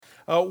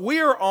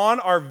We are on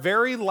our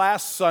very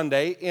last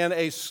Sunday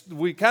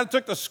we kind of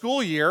took the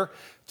school year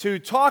to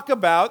talk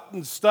about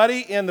and study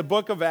in the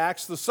book of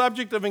Acts the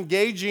subject of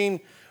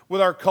engaging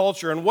with our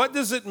culture and what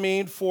does it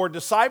mean for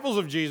disciples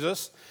of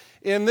Jesus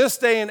in this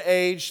day and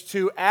age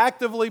to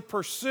actively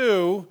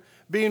pursue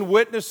being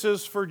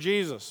witnesses for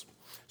Jesus.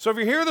 So if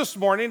you're here this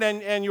morning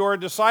and you're a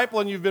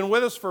disciple and you've been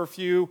with us for a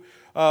few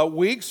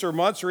weeks or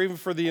months or even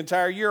for the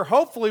entire year,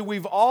 hopefully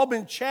we've all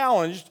been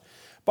challenged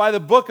by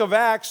the book of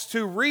Acts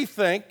to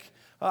rethink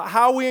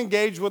how we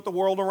engage with the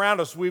world around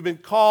us. We've been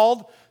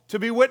called to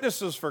be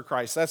witnesses for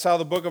Christ. That's how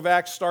the book of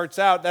Acts starts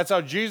out. That's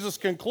how Jesus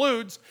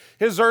concludes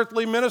his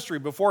earthly ministry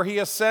before he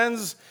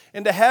ascends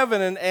into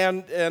heaven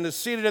and is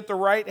seated at the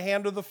right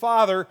hand of the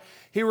Father.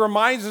 He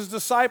reminds his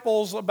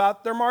disciples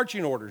about their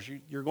marching orders.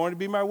 You're going to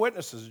be my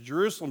witnesses,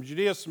 Jerusalem,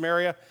 Judea,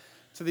 Samaria,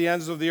 to the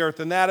ends of the earth.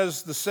 And that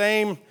is the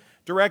same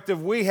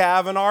directive we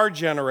have in our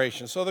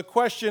generation. So the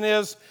question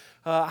is,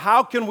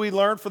 how can we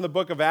learn from the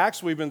book of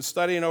Acts? We've been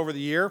studying over the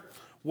year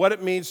what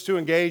it means to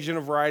engage in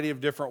a variety of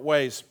different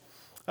ways.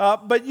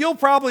 But you'll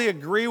probably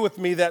agree with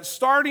me that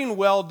starting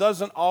well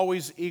doesn't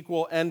always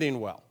equal ending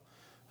well.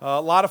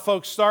 A lot of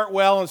folks start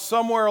well, and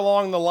somewhere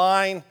along the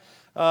line,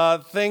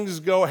 things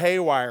go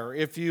haywire.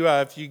 If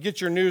you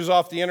get your news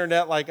off the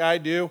internet like I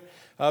do,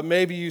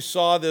 maybe you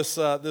saw this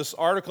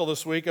article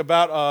this week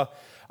about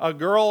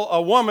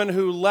a woman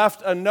who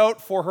left a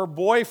note for her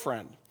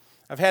boyfriend.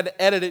 I've had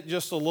to edit it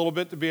just a little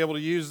bit to be able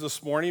to use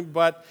this morning,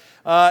 but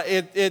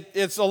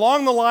it's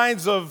along the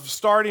lines of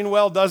starting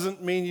well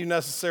doesn't mean you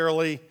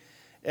necessarily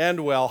end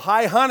well.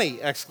 Hi,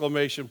 honey,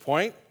 exclamation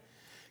point.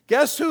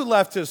 Guess who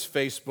left his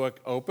Facebook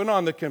open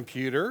on the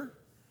computer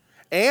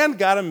and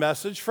got a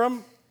message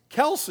from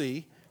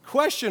Kelsey,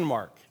 question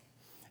mark.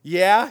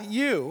 Yeah,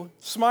 you,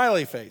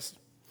 smiley face.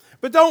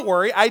 But don't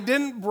worry, I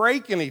didn't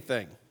break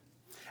anything.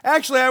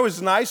 Actually, I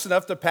was nice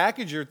enough to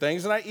package your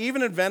things, and I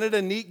even invented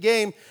a neat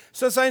game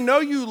since I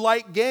know you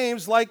like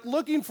games like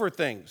looking for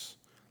things,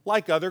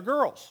 like other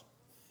girls.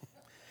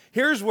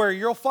 Here's where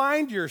you'll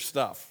find your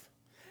stuff.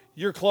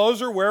 Your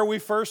clothes are where we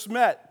first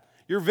met.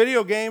 Your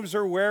video games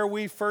are where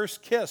we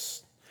first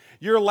kissed.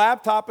 Your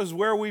laptop is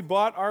where we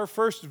bought our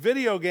first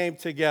video game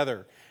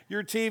together.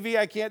 Your TV,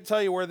 I can't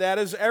tell you where that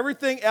is.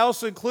 Everything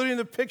else, including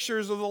the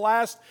pictures of the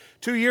last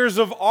 2 years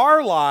of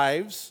our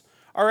lives,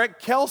 are at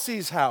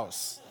Kelsey's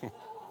house.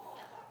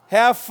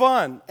 Have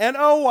fun. And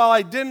while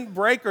I didn't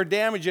break or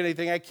damage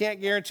anything, I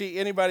can't guarantee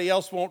anybody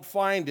else won't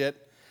find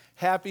it.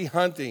 Happy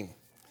hunting.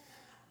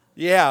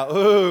 Yeah,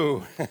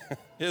 ooh,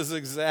 is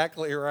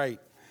exactly right.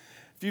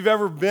 If you've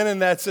ever been in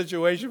that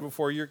situation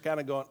before, you're kind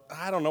of going,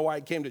 I don't know why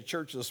I came to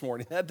church this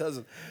morning. That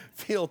doesn't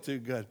feel too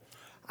good.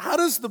 How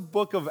does the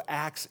book of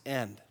Acts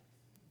end?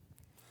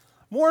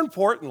 More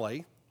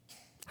importantly,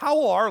 how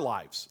will our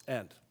lives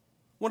end?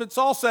 When it's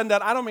all said and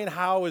done, I don't mean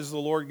how is the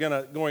Lord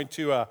going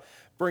to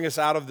bring us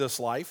out of this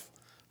life.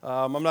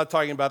 I'm not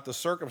talking about the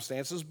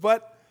circumstances,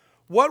 but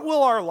what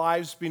will our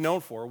lives be known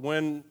for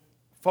when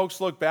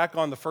folks look back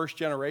on the first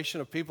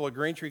generation of people at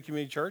Green Tree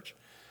Community Church?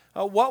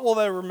 What will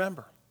they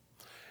remember?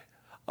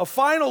 A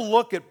final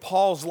look at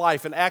Paul's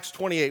life in Acts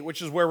 28,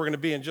 which is where we're going to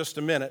be in just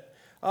a minute.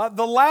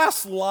 The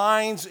last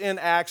lines in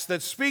Acts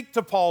that speak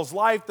to Paul's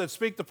life, that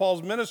speak to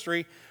Paul's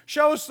ministry,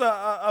 shows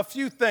a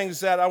few things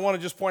that I want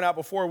to just point out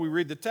before we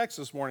read the text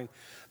this morning.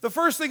 The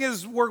first thing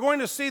is we're going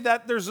to see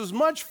that there's as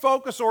much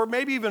focus, or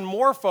maybe even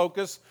more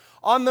focus,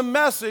 on the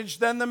message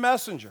than the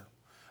messenger.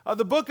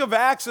 The book of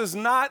Acts is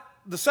not,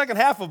 the second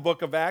half of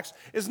book of Acts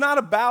is not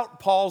about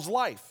Paul's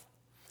life.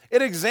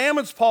 It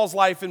examines Paul's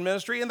life and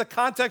ministry in the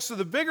context of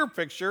the bigger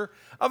picture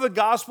of the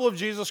gospel of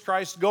Jesus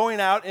Christ going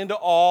out into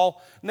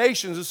all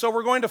nations. And so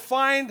we're going to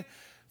find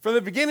from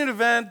the beginning of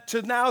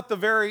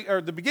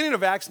the beginning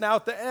of Acts now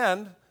at the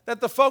end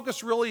that the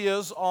focus really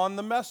is on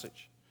the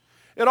message.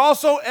 It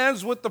also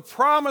ends with the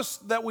promise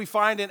that we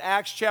find in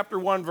Acts chapter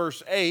 1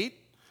 verse 8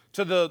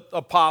 to the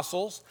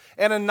apostles,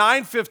 and in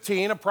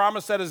 9:15 a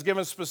promise that is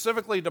given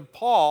specifically to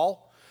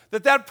Paul,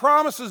 that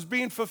promise is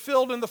being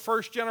fulfilled in the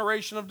first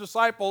generation of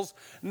disciples,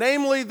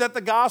 namely that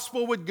the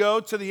gospel would go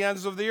to the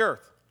ends of the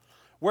earth.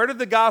 Where did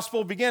the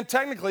gospel begin?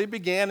 Technically, it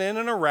began in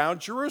and around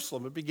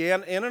Jerusalem. It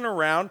began in and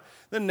around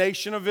the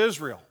nation of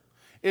Israel.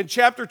 In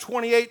chapter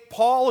 28,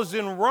 Paul is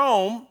in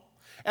Rome,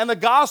 and the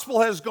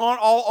gospel has gone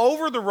all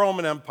over the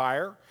Roman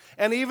Empire,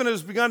 and even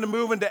has begun to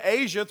move into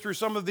Asia through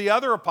some of the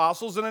other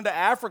apostles and into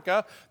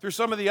Africa through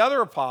some of the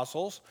other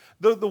apostles.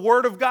 The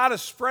word of God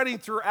is spreading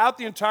throughout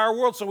the entire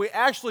world, so we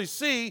actually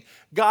see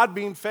God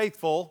being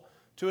faithful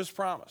to his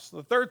promise.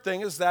 The third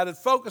thing is that it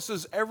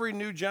focuses every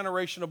new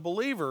generation of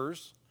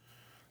believers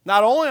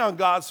not only on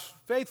God's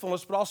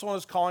faithfulness, but also on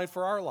his calling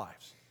for our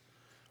lives.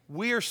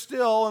 We are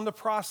still in the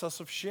process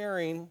of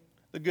sharing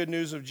the good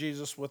news of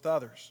Jesus with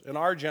others in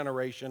our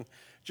generation,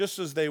 just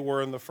as they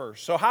were in the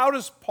first. So how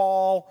does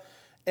Paul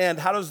end?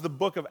 How does the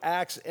book of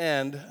Acts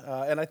end?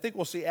 And I think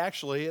we'll see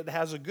actually it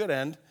has a good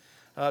end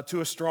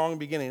to a strong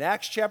beginning.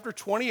 Acts chapter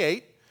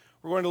 28,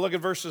 We're going to look at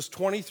verses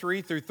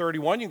 23 through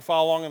 31. You can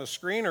follow along on the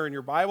screen or in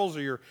your Bibles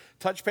or your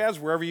touchpads,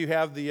 wherever you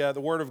have the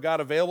Word of God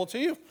available to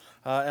you.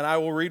 And I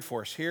will read for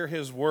us. Hear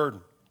His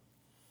Word.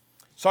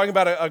 It's talking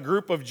about a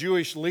group of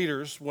Jewish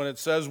leaders when it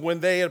says,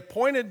 when the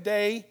appointed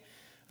day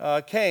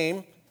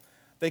came,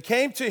 they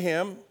came to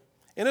him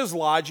in his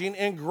lodging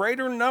in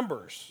greater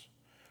numbers.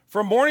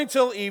 From morning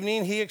till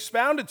evening, he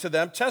expounded to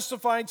them,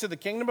 testifying to the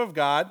kingdom of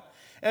God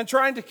and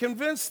trying to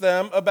convince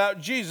them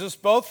about Jesus,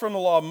 both from the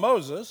law of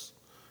Moses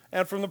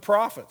and from the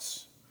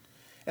prophets.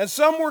 And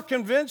some were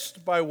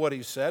convinced by what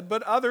he said,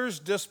 but others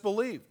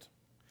disbelieved.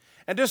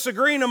 And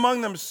disagreeing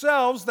among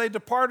themselves, they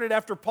departed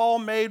after Paul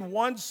made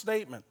one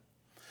statement.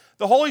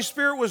 The Holy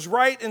Spirit was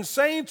right in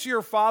saying to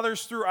your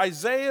fathers through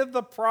Isaiah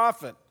the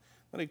prophet,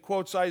 and he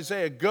quotes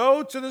Isaiah,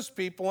 go to this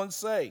people and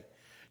say,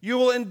 you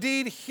will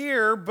indeed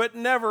hear, but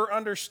never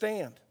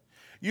understand.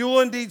 You will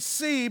indeed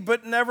see,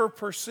 but never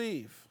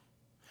perceive.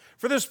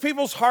 For this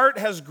people's heart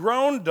has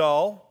grown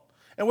dull,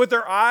 and with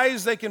their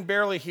eyes they can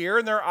barely hear,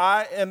 and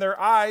their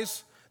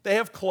eyes they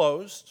have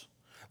closed,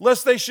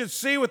 lest they should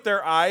see with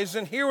their eyes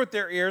and hear with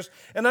their ears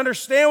and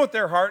understand with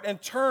their heart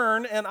and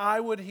turn, and I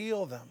would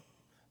heal them.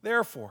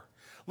 Therefore,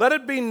 let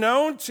it be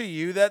known to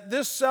you that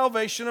this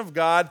salvation of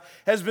God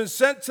has been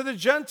sent to the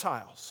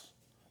Gentiles.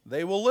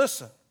 They will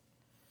listen.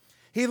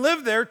 He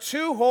lived there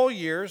 2 whole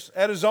years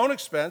at his own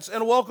expense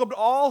and welcomed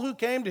all who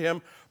came to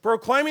him,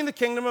 proclaiming the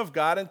kingdom of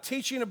God and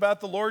teaching about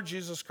the Lord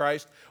Jesus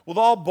Christ with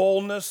all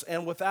boldness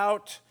and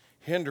without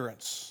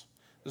hindrance.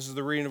 This is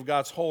the reading of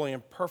God's holy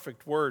and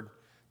perfect word.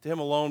 To him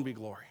alone be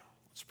glory.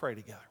 Let's pray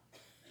together.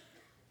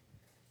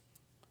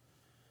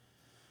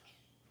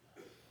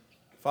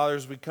 Father,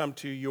 as we come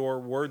to your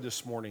word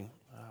this morning,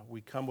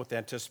 we come with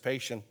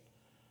anticipation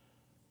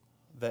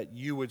that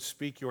you would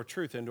speak your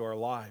truth into our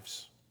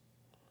lives.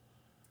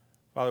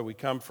 Father, we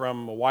come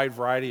from a wide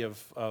variety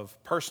of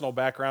personal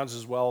backgrounds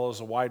as well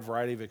as a wide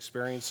variety of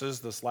experiences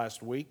this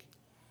last week.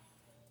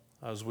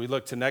 As we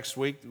look to next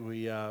week,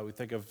 we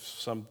think of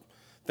some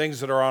things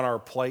that are on our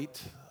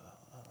plate.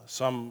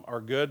 Some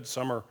are good,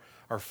 some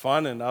are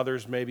fun, and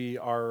others maybe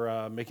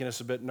are making us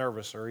a bit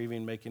nervous or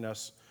even making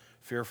us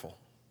fearful.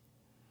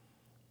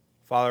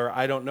 Father,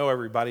 I don't know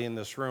everybody in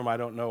this room. I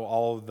don't know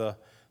all of the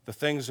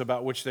things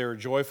about which they are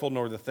joyful,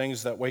 nor the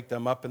things that wake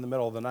them up in the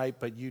middle of the night,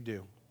 but you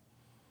do.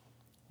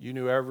 You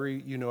know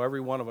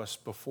every one of us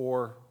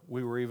before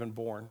we were even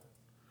born.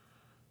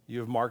 You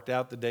have marked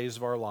out the days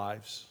of our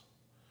lives,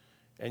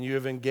 and you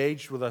have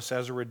engaged with us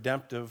as a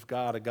redemptive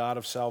God, a God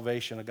of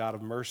salvation, a God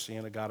of mercy,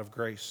 and a God of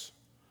grace.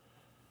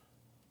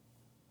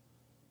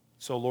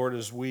 So, Lord,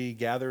 as we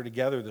gather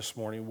together this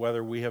morning,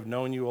 whether we have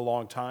known you a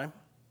long time,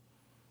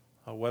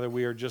 whether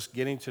we are just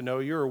getting to know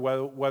you, or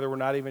whether we're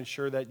not even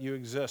sure that you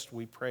exist,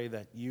 we pray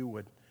that you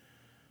would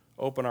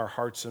open our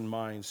hearts and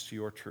minds to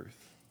your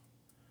truth.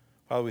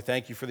 Father, we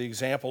thank you for the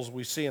examples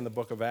we see in the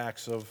book of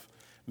Acts of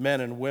men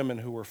and women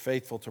who were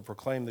faithful to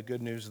proclaim the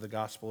good news of the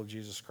gospel of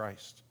Jesus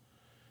Christ.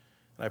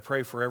 And I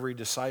pray for every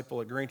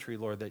disciple at Green Tree,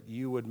 Lord, that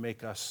you would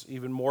make us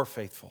even more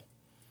faithful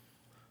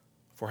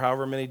for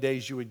however many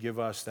days you would give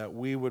us, that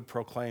we would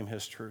proclaim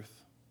his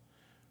truth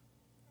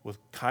with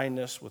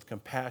kindness, with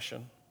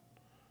compassion,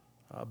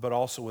 but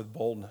also with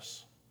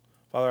boldness.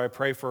 Father, I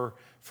pray for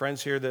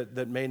friends here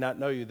that may not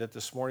know you, that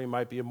this morning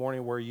might be a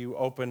morning where you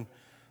open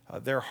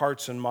their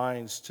hearts and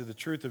minds to the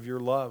truth of your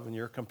love and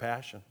your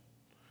compassion,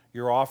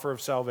 your offer of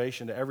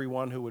salvation to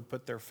everyone who would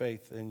put their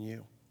faith in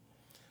you.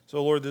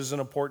 So, Lord, this is an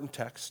important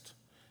text.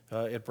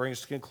 It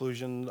brings to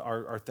conclusion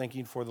our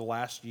thinking for the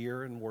last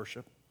year in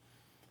worship.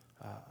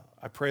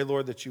 I pray,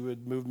 Lord, that you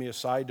would move me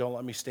aside. Don't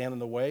let me stand in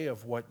the way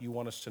of what you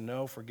want us to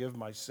know. Forgive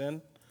my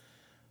sin.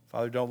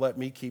 Father, don't let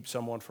me keep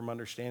someone from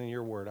understanding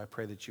your word. I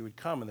pray that you would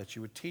come and that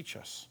you would teach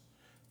us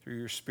through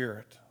your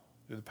Spirit,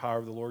 through the power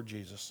of the Lord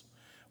Jesus.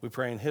 We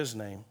pray in his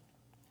name.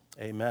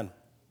 Amen.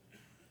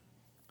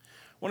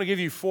 I want to give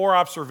you 4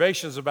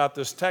 observations about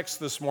this text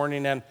this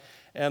morning and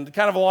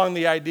kind of along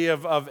the idea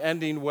of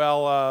ending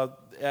well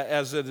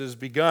as it has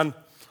begun.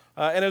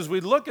 And as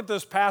we look at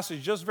this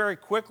passage, just very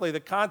quickly, the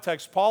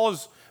context, Paul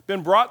has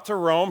been brought to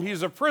Rome.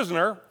 He's a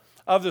prisoner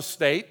of the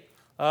state.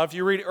 If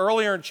you read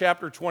earlier in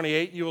chapter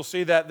 28, you will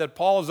see that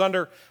Paul is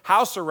under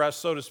house arrest,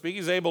 so to speak.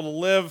 He's able to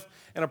live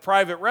in a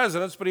private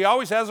residence, but he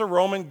always has a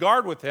Roman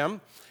guard with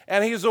him,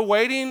 and he's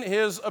awaiting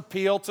his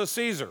appeal to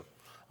Caesar.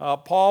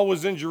 Paul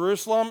was in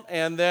Jerusalem,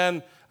 and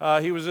then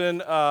he was in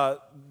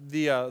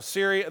the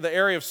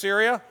area of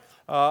Syria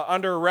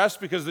under arrest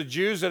because the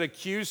Jews had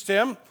accused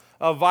him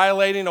of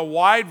violating a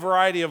wide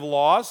variety of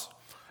laws.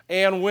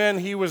 And when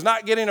he was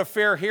not getting a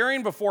fair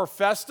hearing before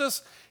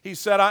Festus,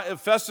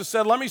 Festus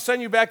said, let me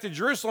send you back to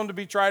Jerusalem to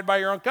be tried by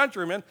your own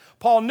countrymen.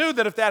 Paul knew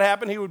that if that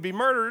happened, he would be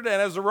murdered.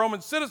 And as a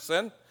Roman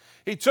citizen,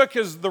 he took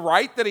the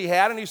right that he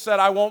had, and he said,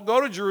 I won't go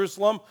to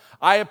Jerusalem.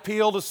 I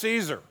appeal to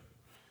Caesar.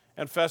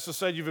 And Festus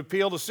said, you've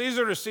appealed to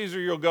Caesar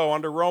you'll go.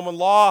 Under Roman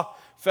law,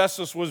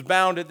 Festus was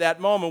bound at that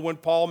moment when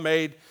Paul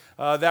made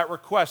that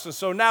request. And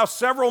so now,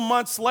 several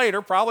months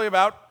later, probably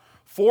about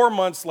 4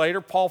 months later,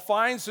 Paul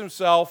finds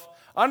himself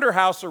under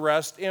house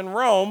arrest in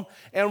Rome,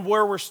 and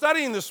where we're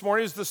studying this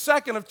morning is the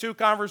second of 2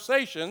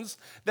 conversations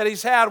that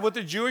he's had with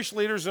the Jewish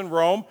leaders in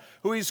Rome,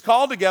 who he's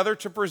called together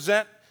to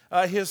present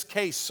his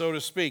case, so to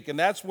speak, and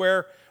that's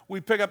where we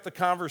pick up the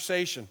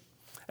conversation.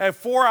 I have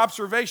 4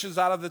 observations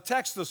out of the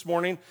text this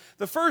morning.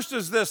 The first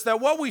is this,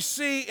 that what we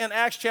see in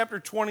Acts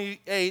chapter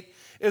 28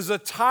 is a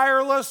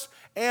tireless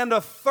and a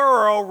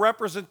thorough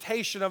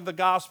representation of the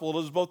gospel.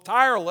 It is both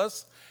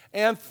tireless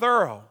and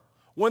thorough.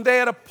 When they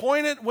had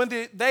appointed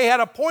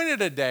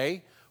a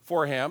day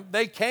for him,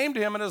 they came to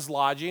him in his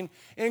lodging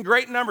in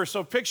great numbers.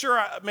 So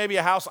picture maybe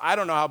a house, I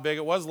don't know how big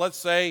it was. Let's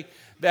say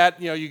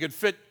that you could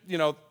fit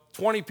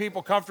 20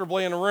 people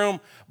comfortably in a room,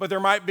 but there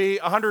might be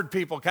 100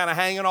 people kind of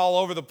hanging all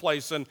over the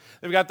place, and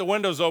they've got the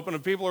windows open,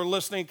 and people are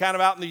listening kind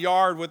of out in the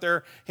yard with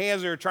their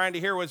hands. They're trying to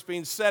hear what's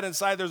being said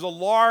inside. There's a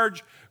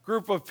large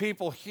group of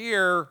people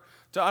here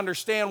to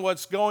understand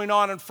what's going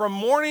on, and from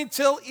morning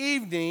till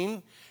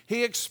evening,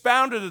 he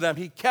expounded to them.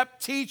 He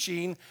kept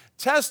teaching,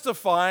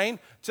 testifying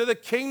to the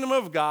kingdom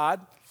of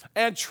God,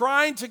 and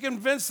trying to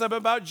convince them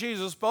about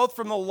Jesus, both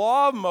from the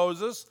law of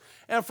Moses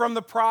and from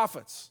the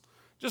prophets.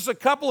 Just a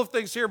couple of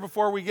things here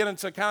before we get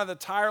into kind of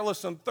the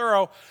tireless and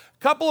thorough.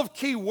 A couple of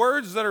key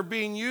words that are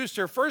being used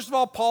here. First of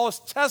all, Paul is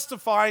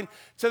testifying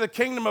to the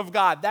kingdom of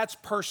God. That's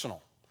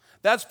personal.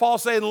 That's Paul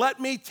saying, let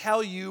me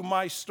tell you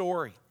my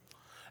story.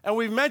 And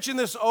we've mentioned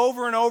this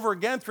over and over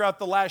again throughout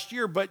the last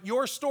year, but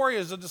your story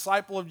as a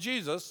disciple of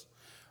Jesus,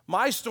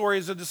 my story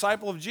as a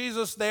disciple of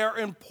Jesus, they are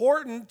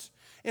important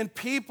in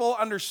people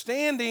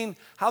understanding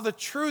how the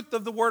truth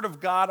of the Word of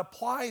God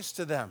applies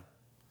to them.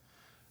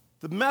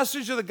 The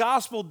message of the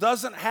gospel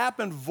doesn't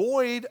happen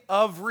void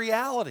of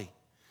reality.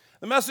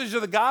 The message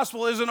of the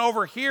gospel isn't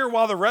over here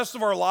while the rest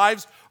of our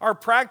lives are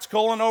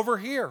practical and over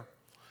here.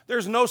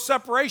 There's no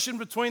separation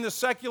between the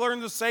secular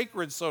and the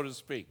sacred, so to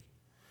speak.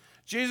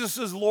 Jesus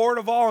is Lord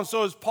of all, and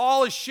so as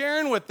Paul is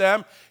sharing with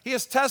them, he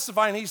is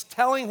testifying, he's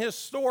telling his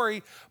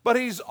story, but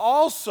he's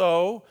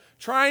also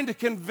trying to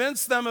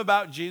convince them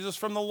about Jesus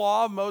from the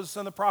law of Moses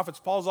and the prophets.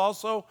 Paul's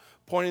also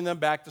pointing them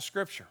back to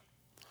Scripture.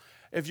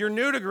 If you're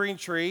new to Green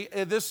Tree,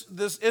 this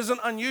isn't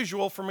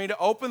unusual for me to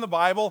open the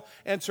Bible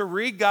and to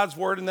read God's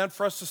Word and then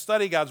for us to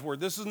study God's Word.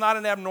 This is not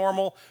an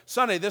abnormal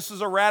Sunday. This is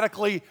a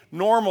radically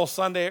normal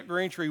Sunday at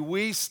Green Tree.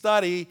 We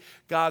study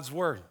God's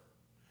Word.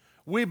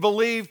 We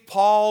believe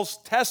Paul's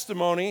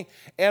testimony,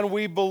 and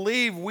we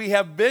believe we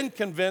have been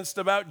convinced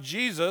about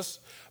Jesus,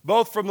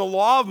 both from the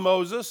law of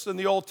Moses in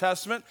the Old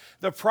Testament,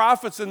 the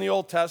prophets in the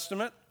Old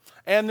Testament,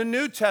 and the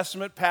New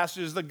Testament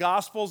passages, the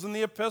Gospels and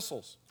the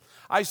epistles.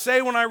 I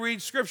say when I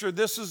read Scripture,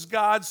 this is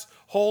God's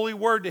holy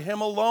word. To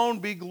him alone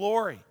be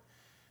glory.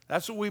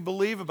 That's what we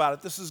believe about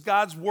it. This is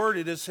God's word.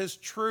 It is his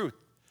truth.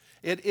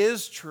 It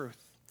is truth.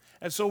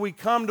 And so we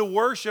come to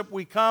worship.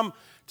 We come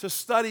to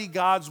study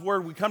God's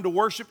word. We come to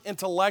worship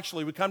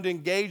intellectually. We come to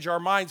engage our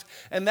minds.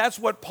 And that's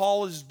what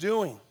Paul is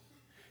doing.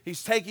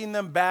 He's taking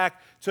them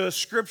back to a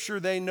Scripture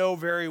they know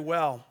very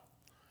well.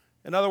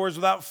 In other words,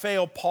 without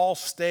fail, Paul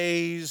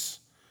stays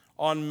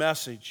on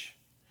message.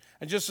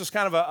 And just as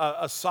kind of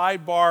a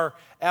sidebar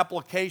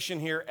application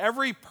here,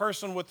 every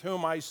person with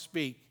whom I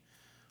speak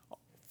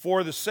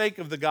for the sake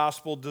of the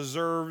gospel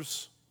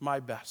deserves my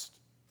best.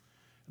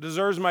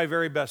 Deserves my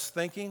very best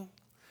thinking,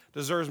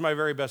 deserves my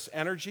very best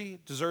energy,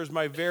 deserves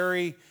my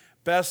very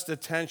best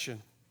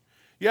attention.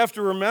 You have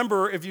to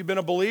remember, if you've been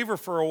a believer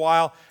for a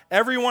while,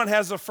 everyone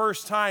has a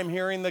first time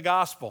hearing the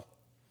gospel.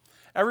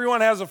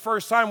 Everyone has a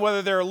first time,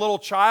 whether they're a little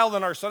child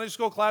in our Sunday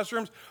school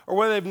classrooms or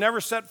whether they've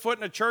never set foot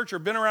in a church or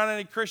been around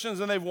any Christians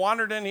and they've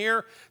wandered in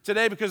here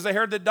today because they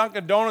heard that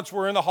Dunkin' Donuts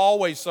were in the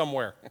hallway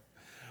somewhere.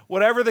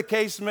 Whatever the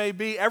case may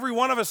be, every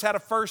one of us had a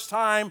first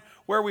time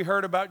where we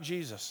heard about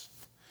Jesus.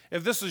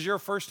 If this is your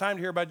first time to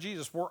hear about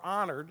Jesus, we're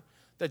honored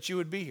that you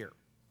would be here,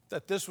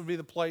 that this would be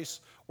the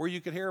place where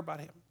you could hear about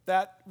him.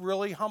 That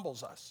really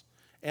humbles us,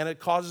 and it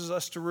causes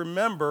us to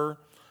remember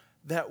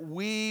that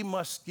we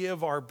must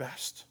give our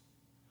best,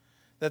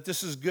 that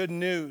this is good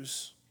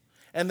news,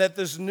 and that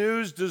this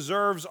news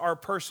deserves our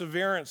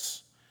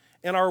perseverance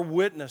and our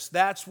witness.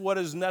 That's what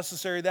is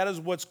necessary. That is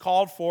what's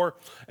called for.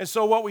 And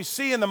so what we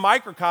see in the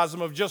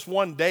microcosm of just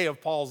one day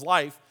of Paul's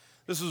life,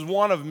 this is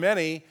one of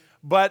many,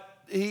 but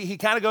he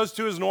kind of goes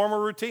to his normal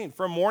routine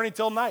from morning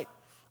till night.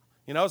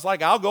 It's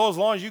like, I'll go as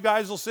long as you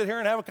guys will sit here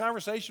and have a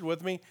conversation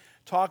with me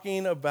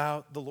talking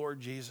about the Lord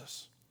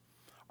Jesus.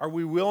 Are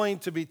we willing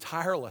to be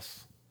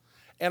tireless?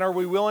 And are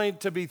we willing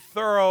to be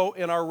thorough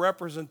in our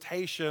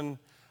representation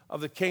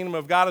of the kingdom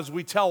of God as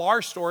we tell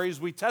our stories,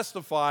 we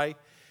testify,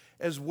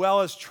 as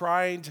well as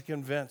trying to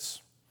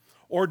convince?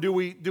 Or do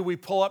we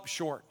pull up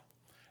short?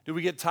 Do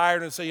we get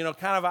tired and say,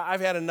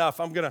 I've had enough.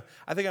 I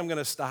think I'm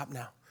gonna stop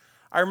now.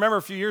 I remember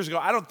a few years ago,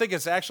 I don't think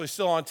it's actually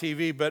still on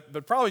TV,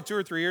 but probably 2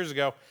 or 3 years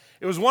ago,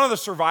 it was one of the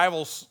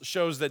survival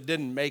shows that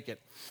didn't make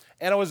it.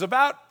 And it was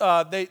about,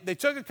 they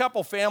took a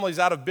couple families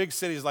out of big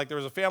cities, like there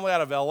was a family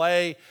out of LA,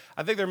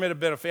 I think there may have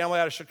been a family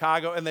out of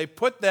Chicago, and they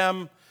put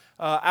them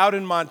out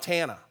in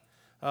Montana.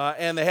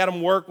 and they had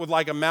them work with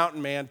like a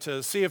mountain man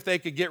to see if they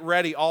could get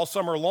ready all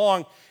summer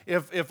long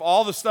if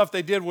all the stuff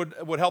they did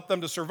would help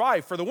them to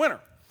survive for the winter.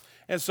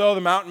 And so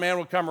the mountain man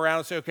would come around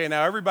and say, okay,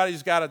 now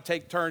everybody's got to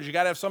take turns. You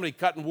got to have somebody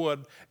cutting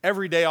wood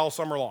every day all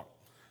summer long.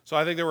 So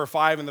I think there were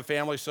 5 in the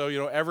family, so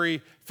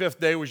every 5th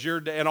day was your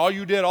day, and all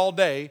you did all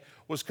day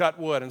was cut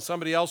wood, and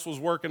somebody else was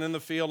working in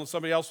the field, and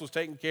somebody else was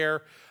taking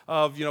care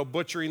of,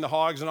 butchering the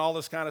hogs and all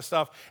this kind of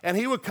stuff, and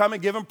he would come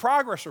and give them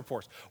progress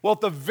reports. Well,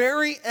 at the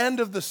very end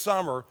of the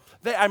summer,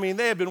 they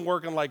had been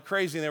working like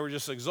crazy, and they were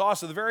just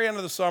exhausted. At the very end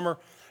of the summer,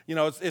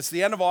 it's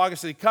the end of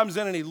August, and he comes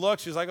in and he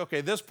looks, he's like, okay,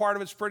 this part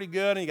of it's pretty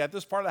good, and you got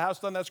this part of the house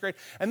done, that's great.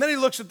 And then he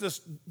looks at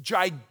this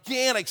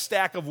gigantic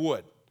stack of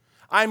wood.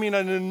 I mean,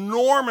 an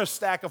enormous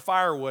stack of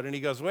firewood, and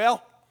he goes,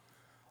 well,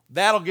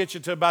 that'll get you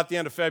to about the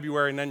end of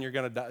February, and then you're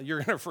going to die. You're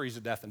going to freeze to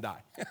death and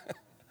die.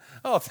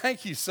 Oh,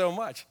 thank you so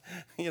much.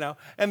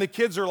 And the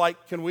kids are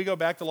like, can we go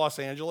back to Los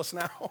Angeles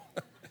now?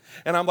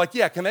 And I'm like,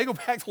 yeah, can they go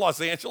back to Los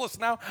Angeles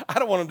now? I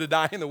don't want them to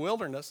die in the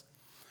wilderness.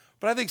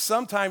 But I think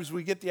sometimes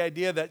we get the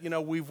idea that,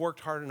 we've worked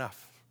hard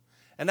enough.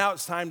 And now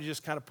it's time to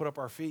just kind of put up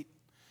our feet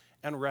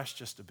and rest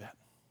just a bit.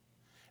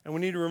 And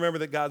we need to remember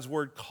that God's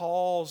word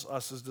calls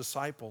us as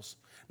disciples.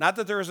 Not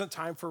that there isn't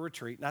time for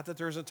retreat, not that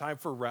there isn't time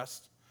for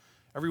rest.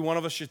 Every one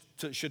of us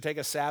should take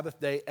a Sabbath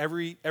day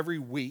every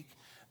week.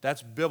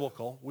 That's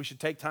biblical. We should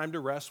take time to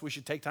rest. We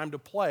should take time to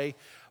play.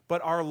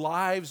 But our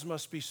lives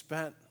must be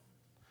spent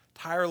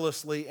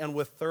tirelessly and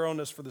with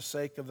thoroughness for the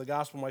sake of the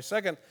gospel. My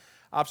second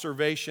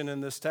observation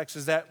in this text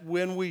is that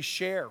when we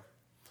share,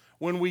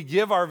 when we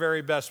give our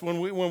very best, when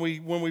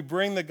we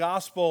bring the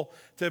gospel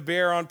to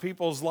bear on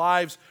people's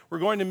lives, we're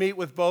going to meet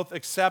with both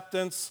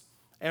acceptance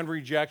and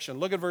rejection.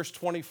 Look at verse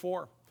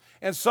 24.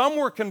 And some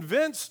were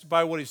convinced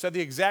by what he said,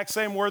 the exact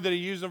same word that he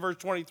used in verse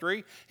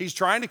 23. He's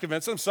trying to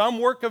convince them. Some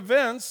were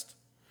convinced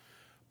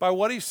by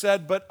what he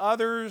said, but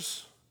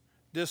others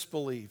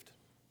disbelieved.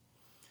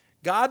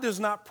 God does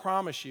not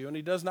promise you, and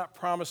he does not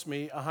promise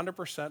me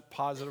 100%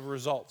 positive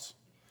results.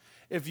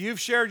 If you've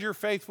shared your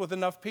faith with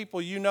enough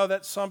people, you know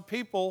that some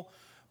people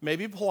may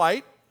be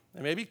polite,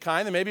 they may be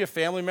kind, they may be a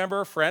family member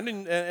or friend,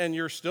 and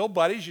you're still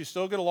buddies, you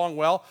still get along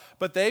well,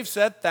 but they've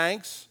said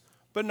thanks,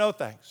 but no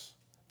thanks.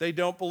 They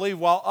don't believe,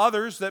 while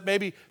others that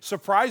maybe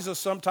surprise us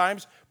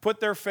sometimes put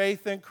their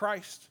faith in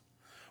Christ.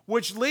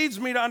 Which leads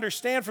me to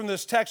understand from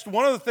this text,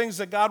 one of the things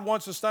that God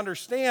wants us to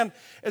understand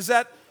is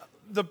that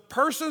the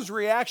person's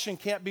reaction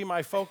can't be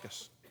my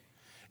focus.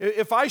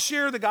 If I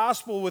share the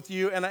gospel with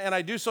you, and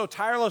I do so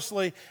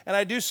tirelessly, and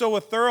I do so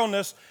with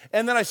thoroughness,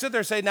 and then I sit there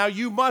and say, now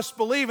you must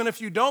believe, and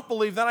if you don't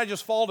believe, then I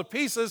just fall to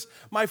pieces,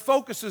 my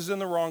focus is in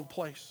the wrong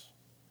place.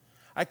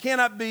 I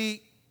cannot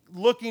be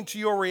looking to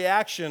your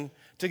reaction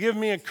to give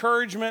me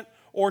encouragement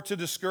or to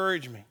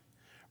discourage me.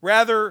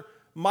 Rather,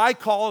 my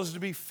call is to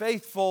be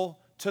faithful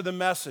to the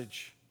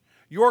message.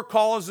 Your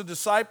call as a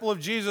disciple of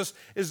Jesus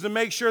is to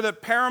make sure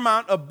that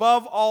paramount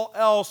above all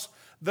else,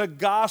 the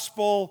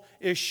gospel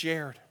is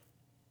shared.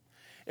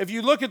 If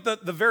you look at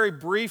the very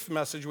brief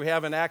message we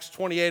have in Acts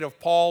 28 of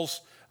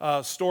Paul's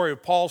story,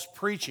 of Paul's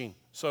preaching,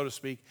 so to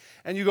speak,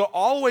 and you go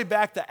all the way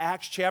back to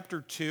Acts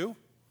chapter 2,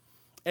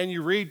 and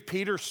you read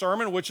Peter's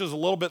sermon, which is a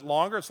little bit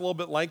longer, it's a little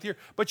bit lengthier,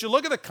 but you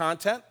look at the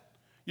content,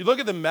 you look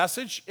at the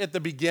message at the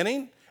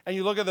beginning, and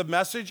you look at the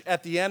message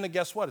at the end, and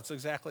guess what? It's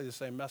exactly the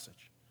same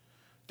message.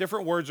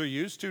 Different words are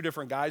used, 2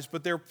 different guys,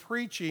 but they're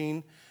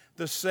preaching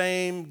the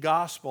same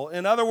gospel.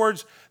 In other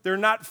words, they're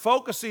not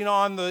focusing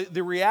on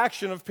the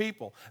reaction of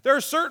people. There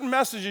are certain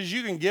messages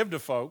you can give to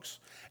folks,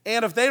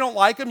 and if they don't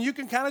like them, you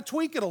can kind of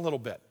tweak it a little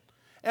bit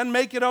and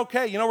make it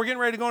okay. We're getting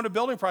ready to go into a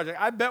building project.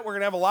 I bet we're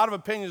going to have a lot of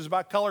opinions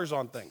about colors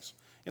on things.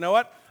 You know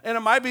what? And it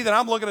might be that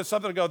I'm looking at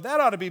something and go, that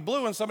ought to be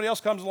blue, and somebody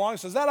else comes along and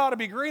says, that ought to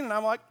be green, and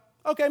I'm like,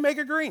 okay, make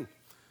it green.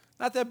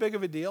 Not that big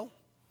of a deal.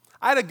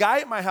 I had a guy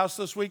at my house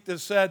this week that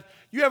said,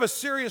 you have a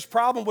serious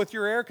problem with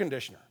your air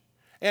conditioner,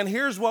 and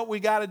here's what we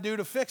got to do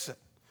to fix it.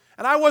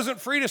 And I wasn't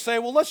free to say,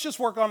 well, let's just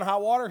work on a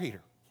hot water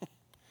heater.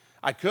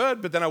 I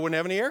could, but then I wouldn't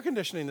have any air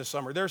conditioning this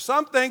summer. There are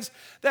some things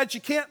that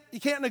you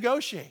can't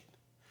negotiate.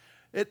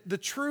 The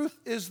truth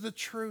is the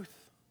truth.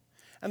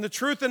 And the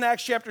truth in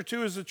Acts chapter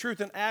 2 is the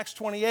truth in Acts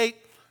 28,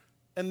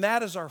 and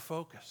that is our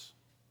focus.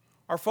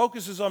 Our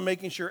focus is on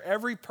making sure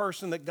every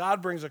person that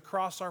God brings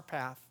across our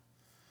path,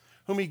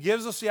 whom he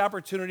gives us the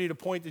opportunity to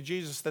point to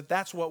Jesus,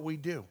 that's what we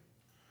do.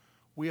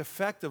 We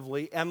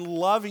effectively and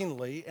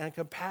lovingly and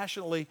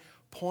compassionately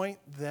point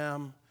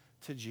them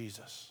to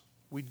Jesus.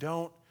 We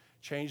don't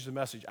change the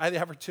message. I had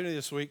the opportunity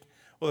this week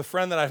with a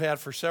friend that I've had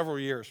for several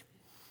years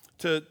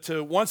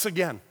to once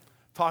again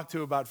talk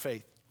to about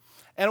faith.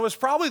 And it was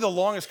probably the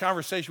longest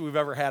conversation we've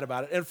ever had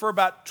about it. And for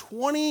about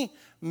 20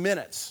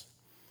 minutes,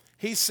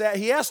 he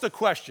asked a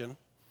question,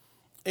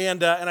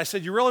 and I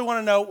said, you really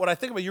want to know what I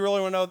think about it? You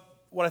really want to know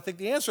what I think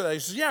the answer to that? He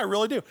says, yeah, I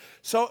really do.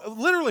 So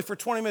literally for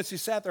 20 minutes, he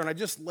sat there, and I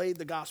just laid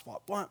the gospel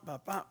out. Bump,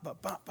 bump, bump,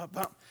 bump, bump, bump,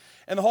 bump.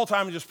 And the whole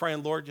time I'm just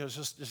praying, Lord,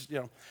 just.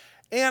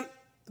 And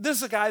this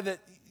is a guy that,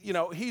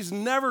 he's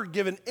never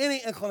given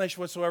any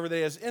inclination whatsoever that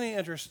he has any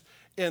interest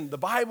in the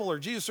Bible or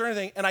Jesus or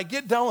anything. And I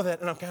get done with it,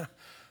 and I'm kind of,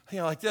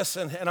 like this,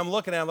 and I'm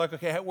looking at him like,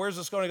 okay, where's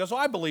this going? He goes,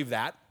 I believe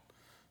that.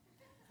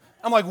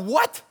 I'm like,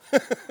 what?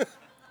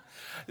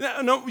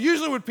 No,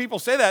 usually when people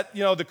say that,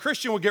 the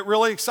Christian would get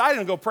really excited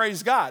and go,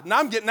 praise God. Now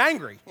I'm getting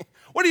angry.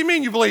 What do you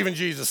mean you believe in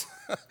Jesus?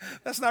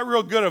 That's not a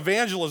real good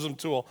evangelism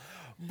tool.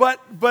 But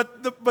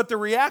the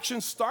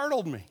reaction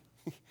startled me.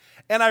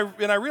 And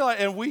I realized,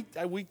 and we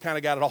kind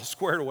of got it all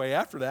squared away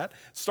after that.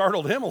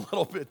 Startled him a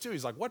little bit too.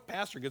 He's like, what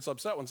pastor gets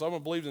upset when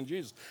someone believes in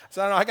Jesus?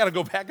 So I got to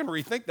go back and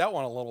rethink that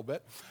one a little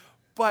bit.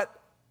 But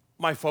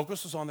my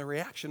focus was on the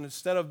reaction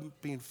instead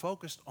of being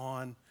focused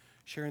on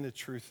sharing the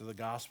truth of the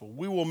gospel.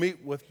 We will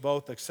meet with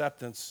both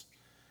acceptance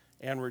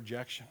and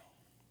rejection.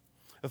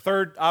 The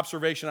third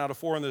observation out of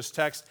 4 in this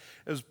text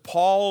is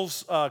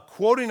Paul's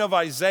quoting of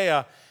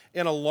Isaiah,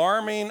 an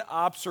alarming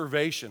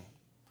observation.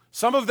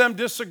 Some of them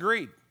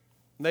disagreed.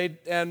 They're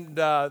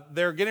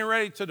getting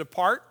ready to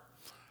depart.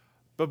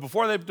 But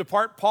before they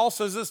depart, Paul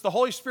says this, the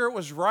Holy Spirit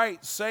was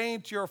right,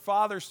 saying to your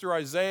fathers through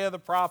Isaiah the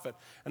prophet.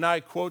 And now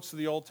he quotes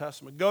the Old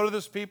Testament. Go to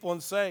this people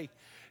and say,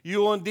 you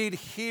will indeed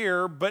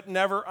hear, but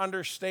never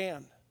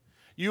understand.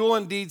 You will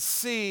indeed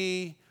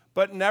see,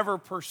 but never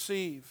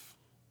perceive.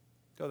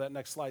 Go to that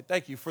next slide.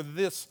 Thank you. For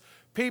this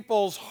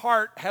people's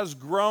heart has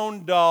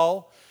grown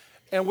dull,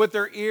 and with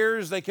their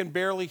ears they can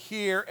barely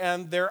hear,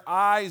 and their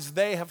eyes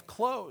they have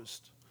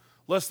closed,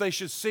 lest they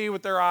should see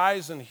with their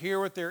eyes and hear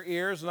with their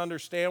ears and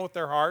understand with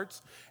their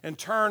hearts and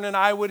turn, and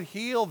I would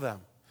heal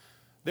them.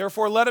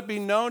 Therefore, let it be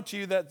known to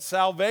you that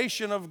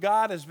salvation of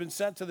God has been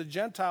sent to the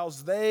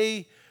Gentiles.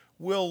 They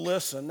will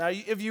listen. Now,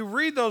 if you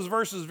read those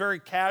verses very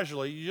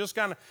casually, you just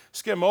kind of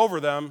skim over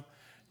them,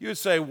 you would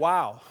say,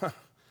 wow,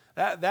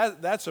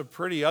 that's a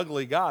pretty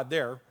ugly God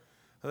there.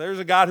 There's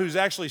a God who's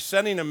actually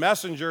sending a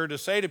messenger to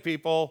say to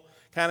people,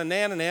 kind of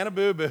nana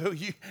boo boo,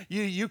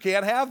 you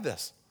can't have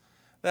this.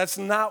 That's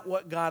not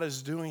what God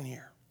is doing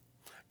here.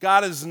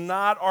 God is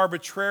not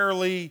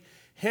arbitrarily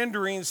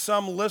hindering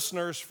some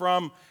listeners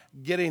from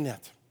getting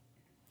it.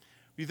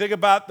 If you think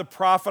about the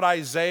prophet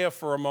Isaiah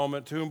for a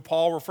moment, to whom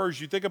Paul refers,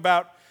 you think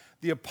about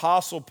the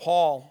apostle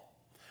Paul.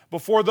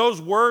 Before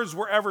those words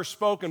were ever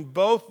spoken,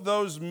 both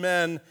those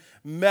men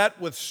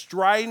met with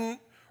strident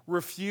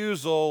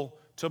refusal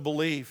to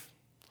believe.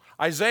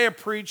 Isaiah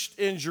preached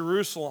in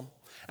Jerusalem,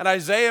 and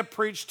Isaiah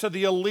preached to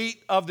the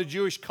elite of the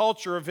Jewish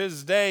culture of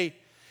his day.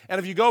 And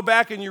if you go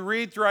back and you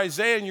read through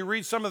Isaiah and you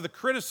read some of the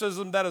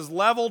criticism that is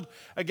leveled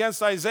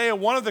against Isaiah,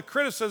 one of the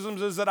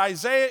criticisms is that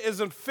Isaiah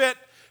isn't fit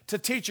to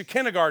teach a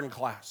kindergarten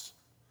class.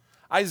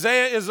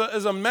 Isaiah is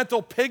a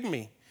mental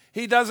pygmy.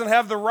 He doesn't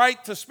have the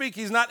right to speak.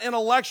 He's not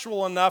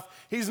intellectual enough.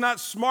 He's not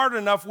smart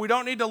enough. We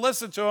don't need to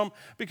listen to him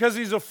because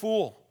he's a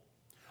fool.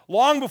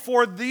 Long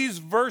before these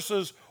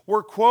verses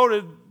were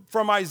quoted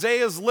from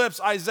Isaiah's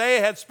lips, Isaiah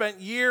had spent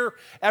year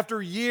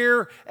after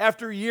year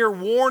after year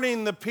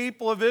warning the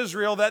people of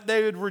Israel that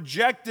they had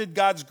rejected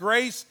God's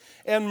grace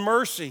and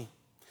mercy.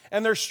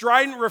 And their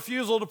strident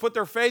refusal to put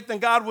their faith in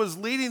God was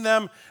leading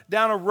them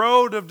down a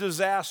road of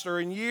disaster.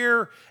 And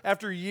year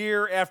after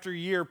year after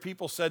year,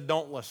 people said,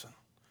 don't listen.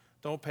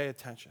 Don't pay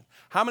attention.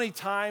 How many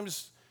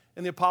times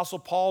in the Apostle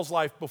Paul's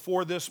life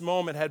before this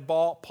moment had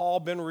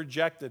Paul been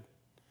rejected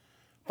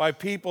by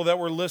people that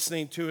were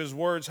listening to his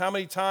words? How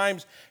many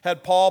times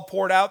had Paul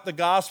poured out the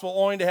gospel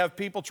only to have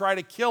people try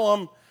to kill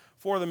him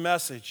for the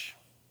message?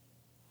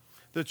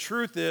 The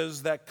truth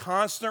is that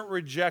constant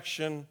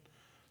rejection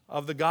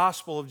of the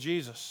gospel of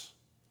Jesus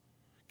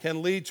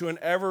can lead to an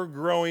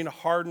ever-growing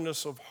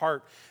hardness of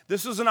heart.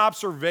 This is an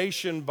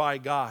observation by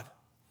God.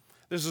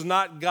 This is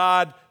not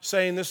God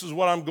saying, this is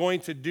what I'm going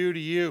to do to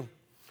you.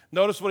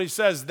 Notice what he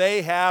says,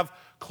 they have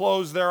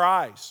closed their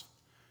eyes.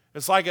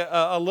 It's like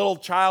a little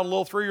child, a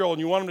little 3-year-old, and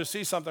you want them to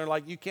see something, they're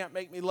like, you can't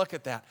make me look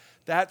at that.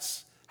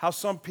 That's how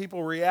some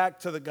people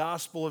react to the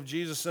gospel of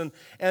Jesus.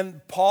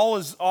 And Paul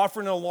is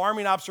offering an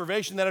alarming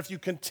observation that if you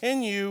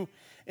continue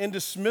in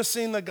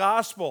dismissing the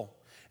gospel,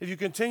 if you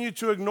continue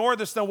to ignore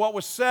this, then what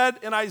was said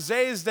in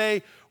Isaiah's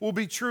day will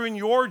be true in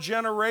your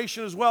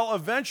generation as well.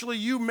 Eventually,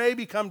 you may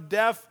become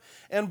deaf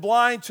and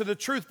blind to the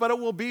truth, but it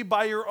will be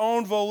by your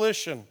own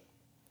volition.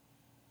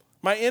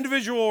 My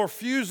individual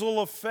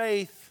refusal of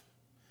faith,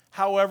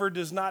 however,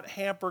 does not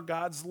hamper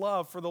God's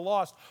love for the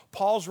lost.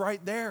 Paul's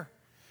right there.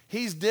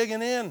 He's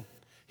digging in.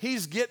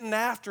 He's getting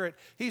after it.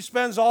 He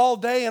spends all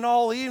day and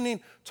all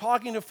evening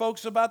talking to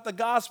folks about the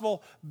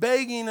gospel,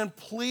 begging and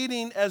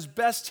pleading as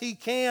best he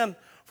can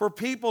for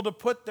people to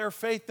put their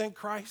faith in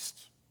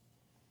Christ.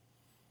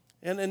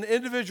 And an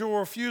individual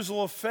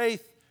refusal of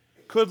faith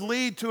could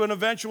lead to an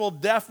eventual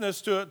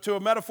deafness, to a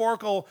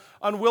metaphorical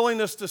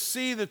unwillingness to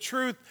see the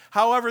truth.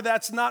 However,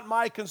 that's not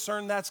my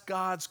concern, that's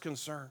God's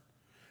concern.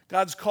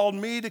 God's called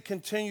me to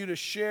continue to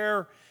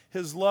share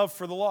his love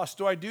for the lost.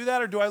 Do I do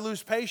that or do I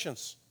lose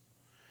patience?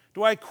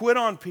 Do I quit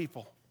on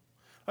people?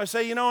 I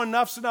say,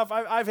 enough's enough.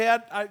 I've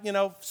had,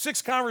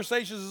 6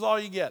 conversations is all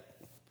you get.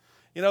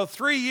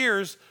 3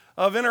 years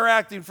of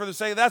interacting for the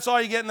sake, that's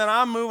all you get, and then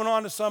I'm moving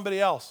on to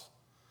somebody else.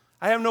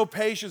 I have no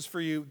patience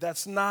for you.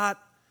 That's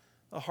not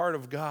the heart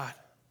of God.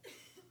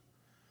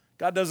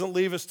 God doesn't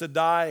leave us to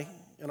die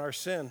in our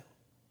sin.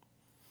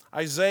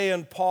 Isaiah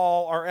and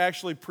Paul are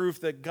actually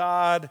proof that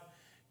God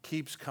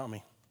keeps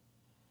coming.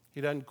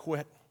 He doesn't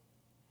quit.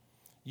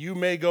 You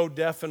may go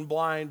deaf and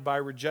blind by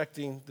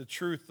rejecting the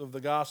truth of the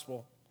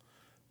gospel,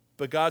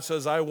 but God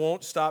says, I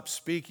won't stop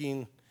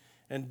speaking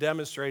and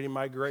demonstrating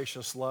my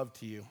gracious love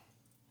to you.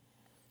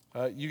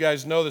 You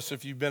guys know this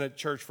if you've been at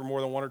church for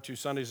more than 1 or 2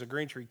 Sundays at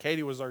Green Tree.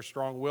 Katie was our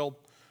strong-willed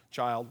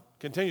child,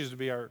 continues to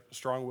be our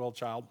strong-willed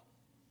child.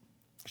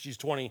 She's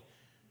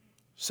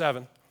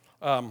 27.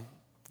 You kind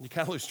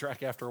of lose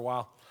track after a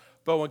while.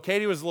 But when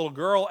Katie was a little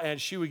girl and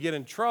she would get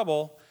in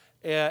trouble,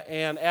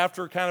 and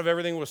after kind of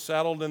everything was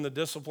settled and the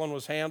discipline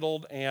was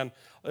handled and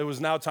it was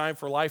now time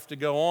for life to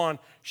go on,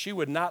 she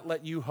would not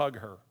let you hug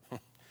her.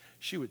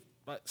 She would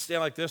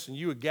stand like this, and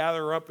you would gather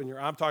her up in your,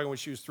 I'm talking when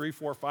she was 3,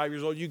 4, 5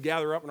 years old, you'd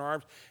gather her up in her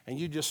arms, and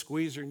you'd just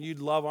squeeze her, and you'd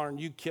love on her, and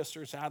you'd kiss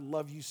her and say, I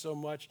love you so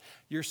much.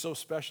 You're so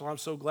special. I'm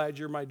so glad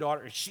you're my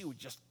daughter. And she would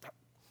just,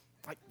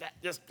 like that,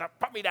 just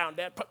put me down,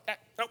 Dad.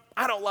 Nope,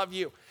 I don't love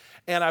you.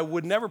 And I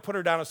would never put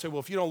her down and say, well,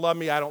 if you don't love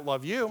me, I don't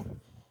love you.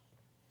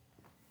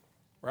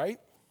 Right?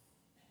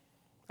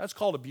 That's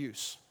called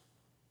abuse.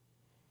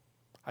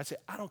 I'd say,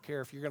 I don't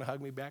care if you're going to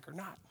hug me back or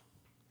not.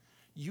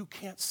 You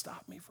can't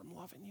stop me from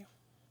loving you.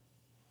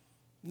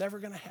 Never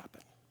going to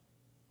happen.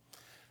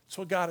 That's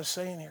what God is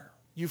saying here.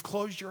 You've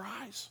closed your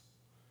eyes.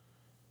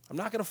 I'm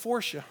not going to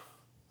force you.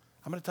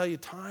 I'm going to tell you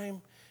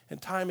time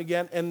and time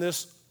again, and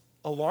this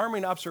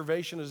alarming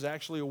observation is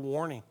actually a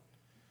warning.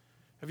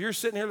 If you're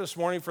sitting here this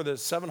morning for the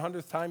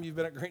 700th time you've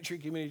been at Green Tree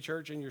Community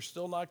Church and you're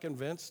still not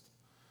convinced,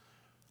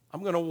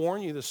 I'm going to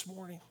warn you this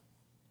morning.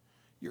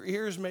 Your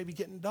ears may be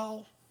getting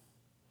dull.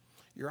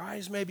 Your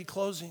eyes may be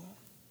closing,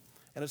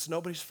 and it's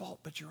nobody's fault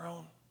but your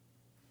own.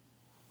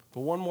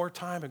 But one more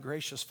time, a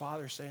gracious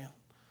Father saying,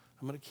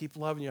 I'm going to keep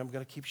loving you. I'm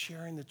going to keep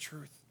sharing the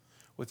truth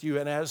with you.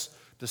 And as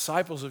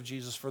disciples of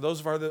Jesus, for those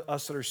of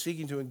us that are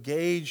seeking to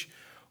engage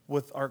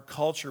with our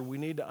culture, we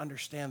need to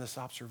understand this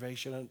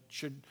observation, and it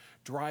should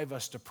drive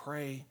us to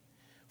pray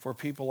for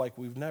people like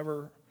we've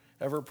never,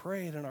 ever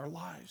prayed in our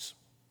lives.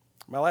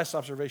 My last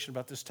observation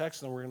about this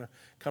text, and then we're going to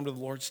come to the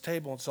Lord's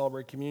table and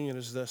celebrate communion,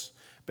 is this.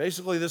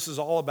 Basically, this is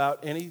all about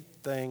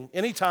anything,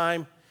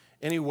 anytime,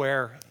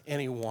 anywhere,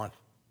 anyone.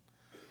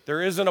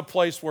 There isn't a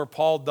place where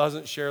Paul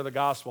doesn't share the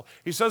gospel.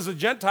 He says the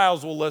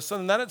Gentiles will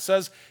listen, and then it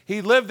says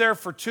he lived there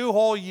for 2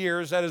 whole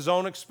years at his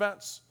own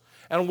expense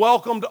and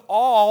welcomed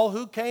all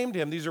who came to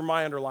him. These are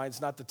my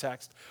underlines, not the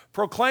text.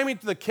 Proclaiming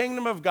to the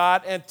kingdom of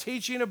God and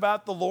teaching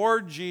about the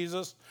Lord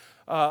Jesus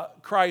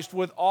Christ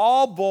with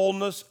all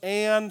boldness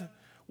and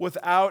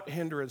without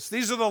hindrance.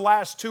 These are the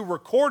last 2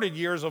 recorded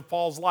years of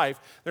Paul's life.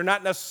 They're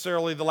not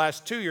necessarily the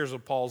last 2 years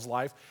of Paul's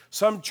life.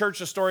 Some church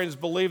historians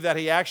believe that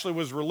he actually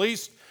was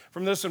released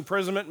from this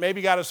imprisonment,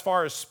 maybe got as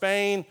far as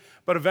Spain,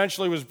 but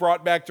eventually was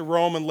brought back to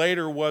Rome and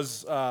later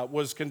was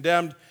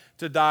condemned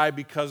to die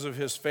because of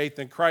his faith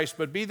in Christ.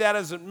 But be that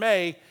as it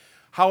may,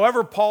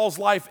 however Paul's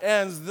life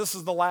ends, this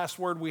is the last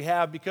word we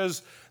have,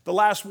 because the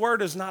last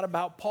word is not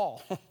about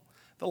Paul.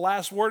 The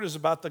last word is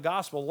about the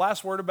gospel. The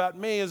last word about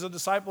me as a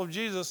disciple of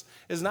Jesus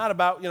is not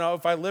about,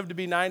 if I live to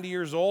be 90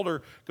 years old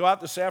or go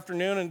out this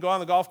afternoon and go on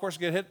the golf course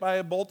and get hit by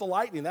a bolt of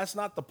lightning. That's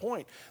not the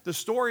point. The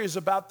story is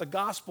about the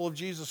gospel of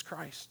Jesus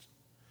Christ.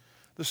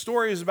 The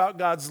story is about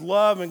God's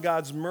love and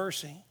God's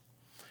mercy.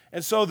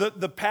 And so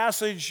the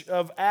passage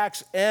of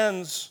Acts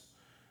ends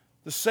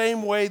the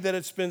same way that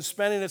it's been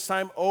spending its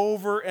time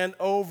over and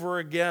over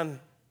again.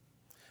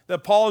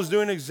 That Paul is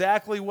doing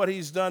exactly what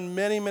he's done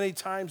many, many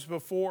times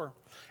before.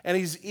 And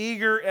he's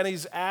eager and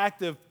he's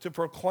active to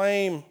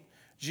proclaim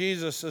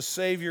Jesus as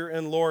Savior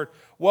and Lord,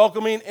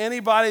 welcoming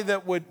anybody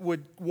that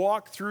would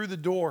walk through the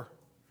door.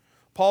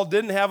 Paul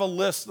didn't have a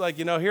list like,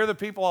 here are the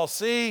people I'll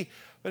see,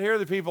 but here are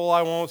the people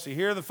I won't see.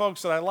 Here are the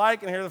folks that I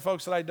like, and here are the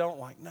folks that I don't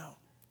like. No.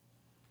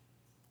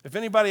 If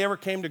anybody ever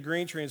came to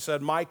Green Tree and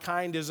said, my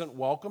kind isn't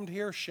welcomed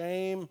here,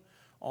 shame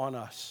on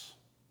us.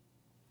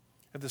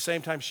 At the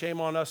same time,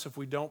 shame on us if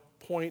we don't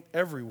point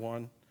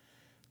everyone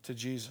to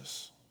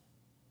Jesus.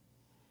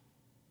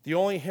 The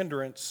only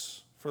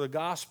hindrance for the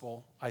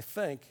gospel, I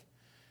think,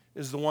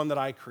 is the one that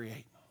I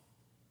create.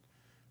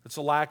 It's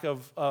a lack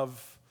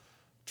of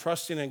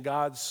trusting in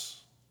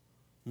God's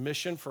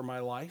mission for my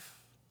life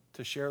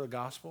to share the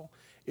gospel.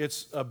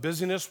 It's a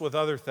busyness with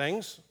other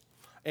things.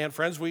 And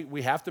friends,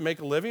 we have to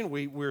make a living.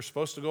 We're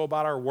supposed to go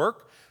about our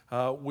work.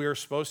 We're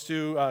supposed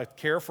to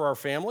care for our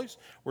families.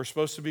 We're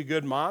supposed to be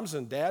good moms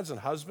and dads and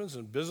husbands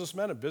and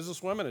businessmen and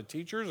businesswomen and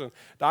teachers and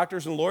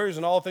doctors and lawyers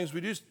and all the things we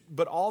do.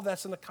 But all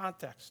that's in the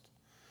context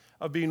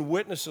of being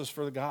witnesses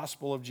for the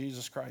gospel of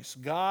Jesus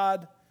Christ.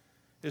 God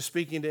is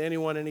speaking to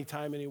anyone,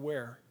 anytime,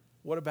 anywhere.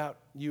 What about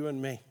you and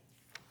me?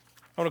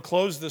 I want to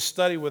close this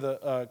study with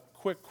a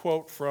quick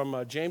quote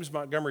from James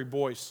Montgomery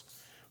Boyce,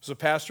 who was a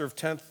pastor of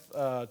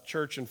 10th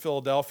Church in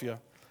Philadelphia,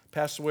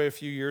 passed away a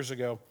few years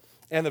ago.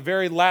 And the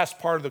very last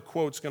part of the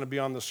quote is going to be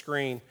on the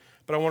screen,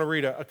 but I want to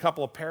read a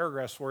couple of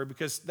paragraphs for you,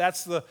 because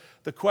that's the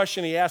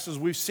question he asks is,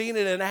 we've seen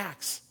it in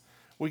Acts.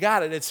 We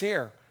got it. It's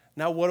here.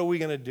 Now what are we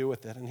going to do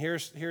with it? And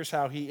here's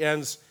how he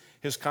ends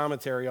his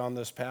commentary on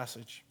this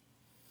passage.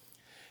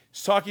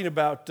 He's talking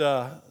about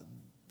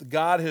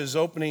God is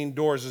opening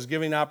doors, is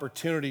giving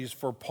opportunities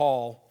for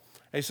Paul.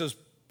 And he says,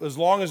 as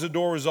long as the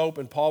door was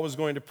open, Paul was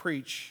going to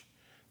preach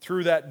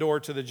through that door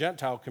to the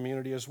Gentile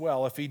community as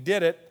well. If he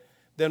did it,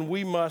 then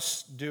we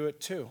must do it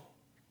too.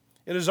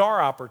 It is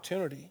our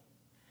opportunity.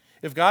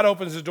 If God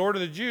opens the door to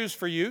the Jews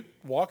for you,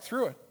 walk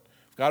through it.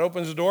 If God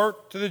opens the door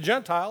to the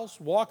Gentiles,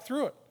 walk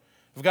through it.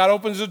 If God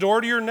opens the door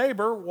to your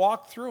neighbor,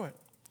 walk through it.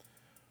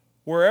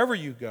 Wherever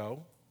you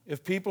go,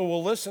 if people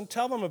will listen,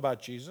 tell them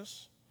about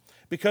Jesus,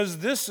 because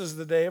this is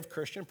the day of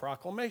Christian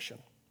proclamation.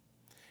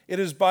 It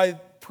is by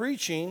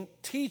preaching,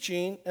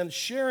 teaching, and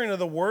sharing of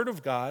the Word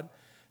of God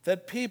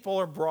that people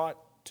are brought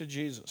to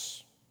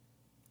Jesus.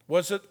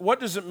 What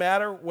does it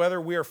matter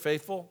whether we are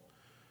faithful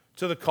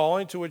to the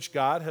calling to which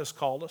God has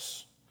called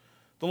us?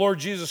 The Lord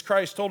Jesus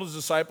Christ told his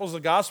disciples the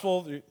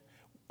gospel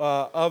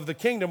of the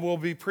kingdom will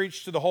be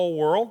preached to the whole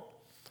world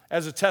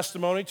as a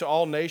testimony to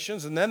all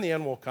nations, and then the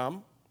end will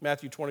come.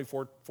 Matthew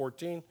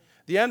 24:14.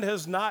 The end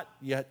has not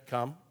yet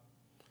come.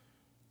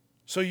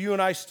 So you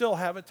and I still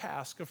have a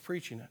task of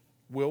preaching it.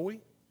 Will we?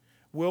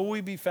 Will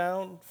we be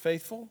found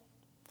faithful?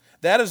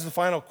 That is the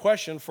final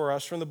question for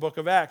us from the book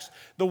of Acts.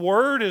 The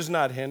word is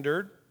not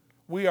hindered.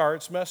 We are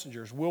its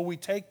messengers. Will we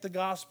take the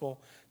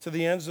gospel to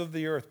the ends of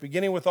the earth,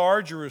 beginning with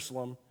our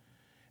Jerusalem,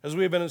 as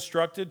we have been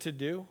instructed to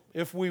do?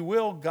 If we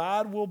will,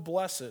 God will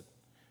bless it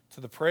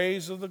to the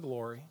praise of the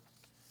glory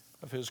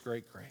of his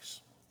great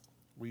grace.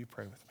 Will you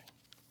pray with me?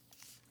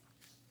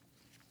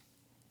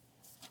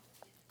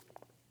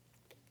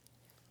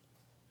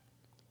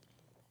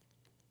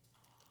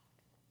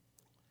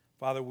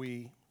 Father,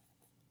 we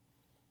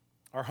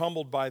are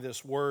humbled by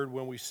this word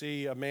when we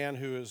see a man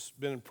who has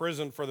been in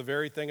prison for the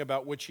very thing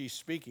about which he's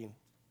speaking.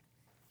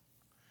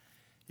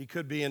 He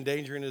could be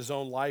endangering his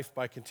own life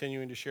by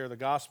continuing to share the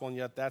gospel, and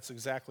yet that's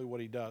exactly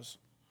what he does.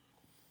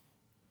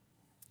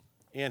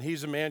 And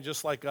he's a man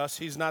just like us.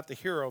 He's not the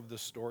hero of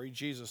this story.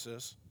 Jesus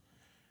is.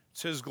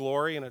 It's his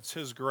glory and it's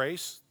his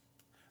grace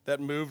that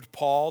moved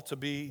Paul to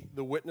be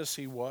the witness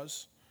he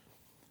was.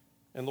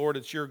 And Lord,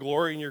 it's your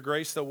glory and your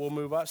grace that will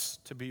move us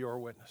to be your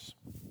witness.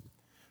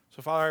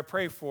 So Father, I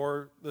pray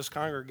for this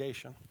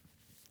congregation,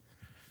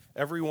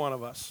 every one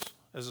of us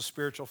as a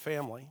spiritual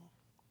family,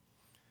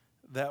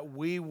 that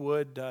we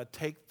would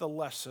take the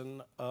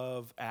lesson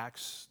of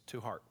Acts to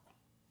heart.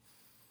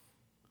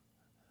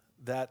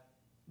 That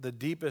the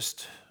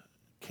deepest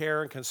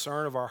care and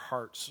concern of our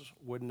hearts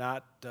would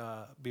not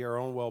be our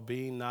own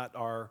well-being, not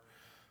our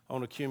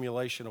own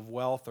accumulation of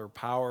wealth or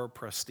power,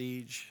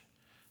 prestige,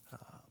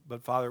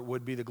 but Father, it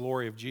would be the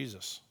glory of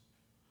Jesus.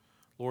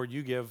 Lord,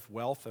 you give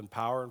wealth and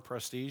power and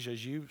prestige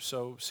as you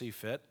so see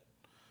fit.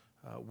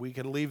 We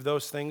can leave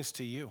those things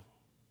to you.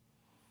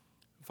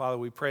 Father,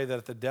 we pray that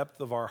at the depth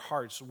of our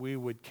hearts, we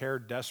would care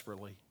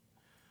desperately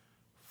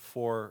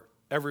for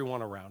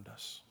everyone around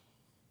us.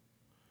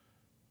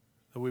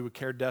 That we would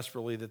care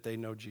desperately that they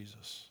know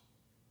Jesus.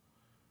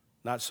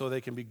 Not so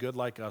they can be good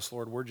like us,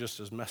 Lord. We're just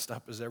as messed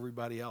up as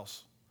everybody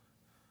else.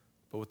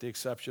 But with the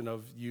exception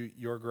of you,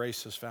 your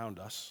grace has found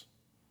us.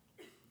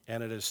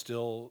 And it is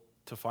still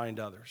to find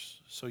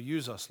others. So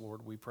use us,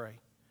 Lord, we pray,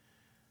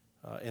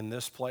 in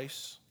this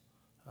place,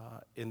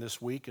 in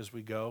this week as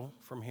we go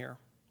from here,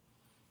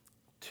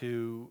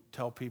 to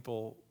tell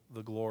people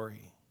the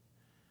glory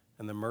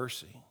and the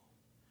mercy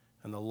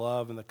and the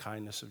love and the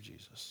kindness of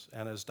Jesus.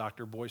 And as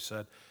Dr. Boyce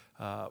said,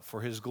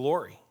 for his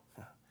glory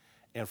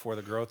and for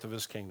the growth of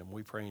his kingdom.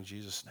 We pray in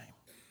Jesus' name.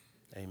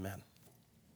 Amen.